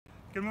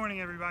Good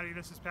morning, everybody.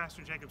 This is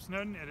Pastor Jacob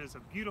Snowden. It is a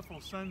beautiful,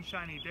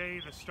 sunshiny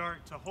day, the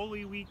start to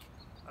Holy Week,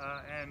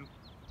 and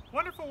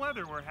wonderful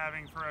weather we're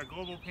having for a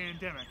global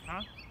pandemic,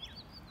 huh?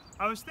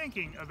 I was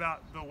thinking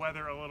about the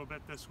weather a little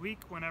bit this week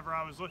whenever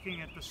I was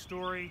looking at the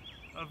story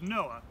of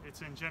Noah.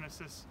 It's in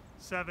Genesis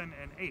 7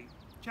 and 8.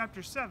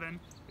 Chapter 7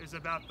 is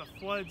about the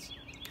floods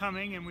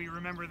coming, and we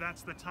remember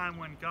that's the time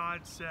when God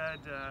said,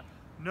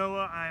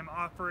 Noah, I am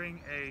offering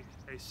a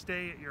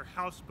stay at your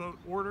houseboat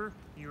order.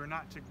 You are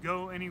not to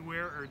go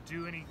anywhere or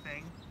do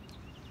anything.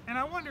 And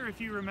I wonder if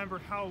you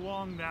remember how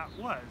long that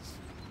was.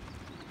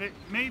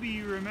 Maybe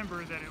you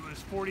remember that it was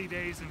 40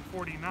 days and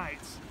 40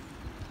 nights.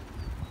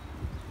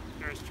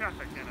 There's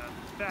traffic and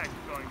a bag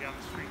going down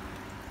the street.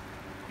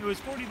 It was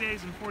 40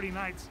 days and 40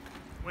 nights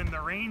when the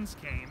rains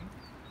came.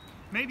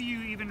 Maybe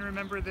you even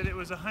remember that it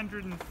was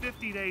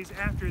 150 days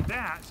after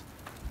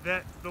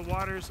that the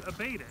waters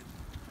abated.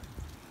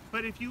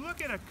 But if you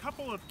look at a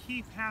couple of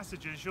key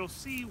passages, you'll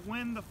see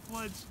when the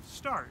floods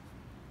start.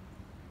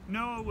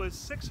 Noah was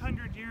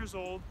 600 years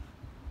old,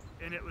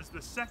 and it was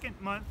the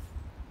 2nd month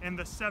and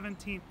the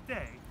 17th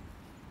day.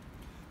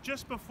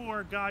 Just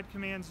before God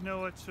commands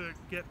Noah to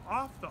get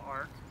off the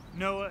ark,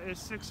 Noah is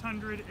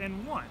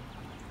 601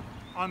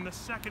 on the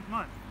 2nd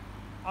month,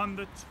 on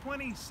the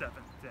 27th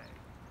day.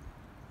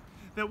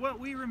 That what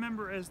we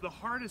remember as the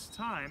hardest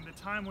time, the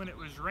time when it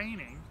was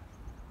raining,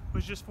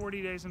 was just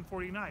 40 days and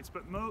 40 nights.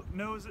 But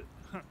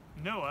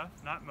Noah,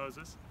 not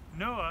Moses,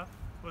 Noah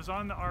was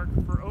on the ark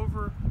for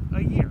over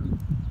a year.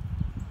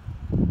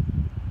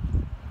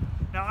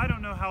 Now, I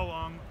don't know how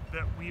long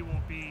that we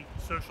will be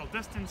social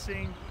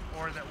distancing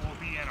or that we'll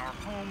be in our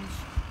homes,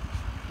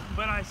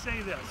 but I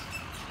say this,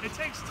 it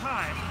takes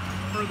time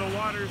for the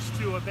waters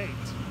to abate.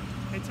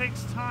 It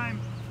takes time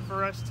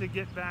for us to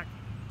get back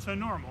to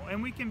normal,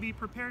 and we can be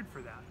prepared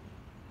for that.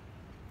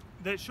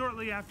 That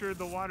shortly after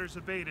the waters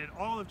abated,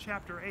 all of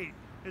chapter 8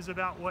 is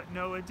about what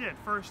Noah did.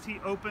 First, he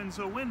opens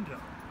a window,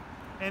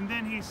 and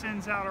then he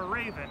sends out a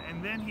raven,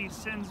 and then he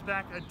sends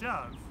back a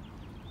dove.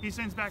 He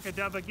sends back a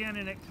dove again,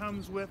 and it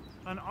comes with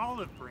an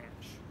olive branch.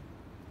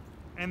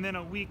 And then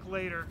a week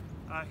later,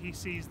 he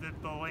sees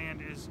that the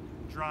land is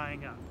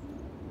drying up.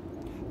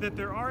 That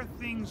there are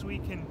things we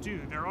can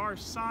do. There are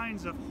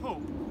signs of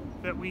hope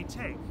that we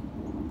take.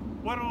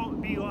 What will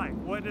it be like?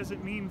 What does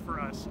it mean for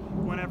us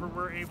whenever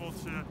we're able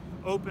to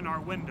open our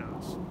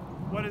windows?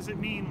 What does it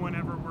mean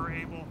whenever we're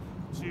able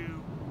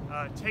to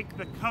take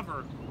the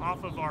cover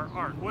off of our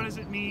ark? What does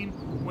it mean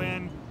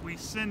when we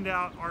send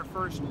out our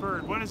first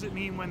bird? What does it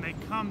mean when they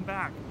come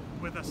back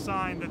with a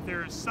sign that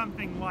there is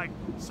something like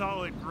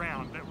solid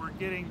ground, that we're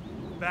getting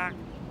back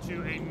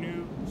to a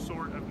new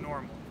sort of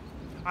normal?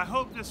 I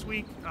hope this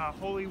week,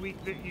 Holy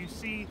Week, that you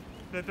see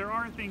that there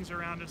are things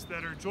around us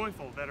that are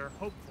joyful, that are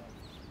hopeful.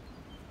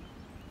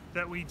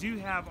 That we do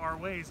have our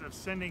ways of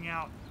sending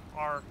out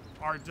our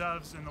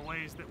doves in the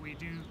ways that we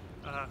do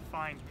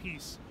find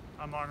peace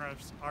among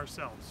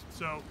ourselves.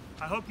 So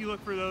I hope you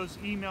look for those.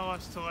 Email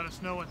us to let us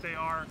know what they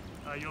are.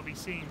 You'll be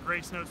seeing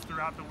grace notes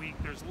throughout the week.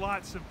 There's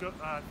lots of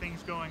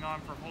things going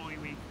on for Holy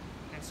Week,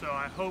 and so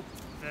I hope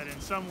that in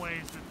some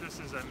ways that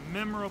this is a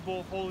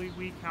memorable Holy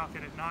Week. How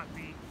could it not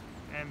be?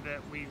 And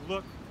that we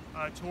look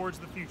towards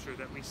the future,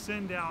 that we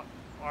send out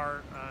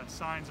our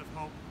signs of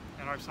hope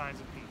and our signs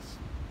of peace.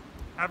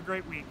 Have a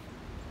great week.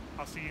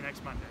 I'll see you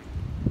next Monday.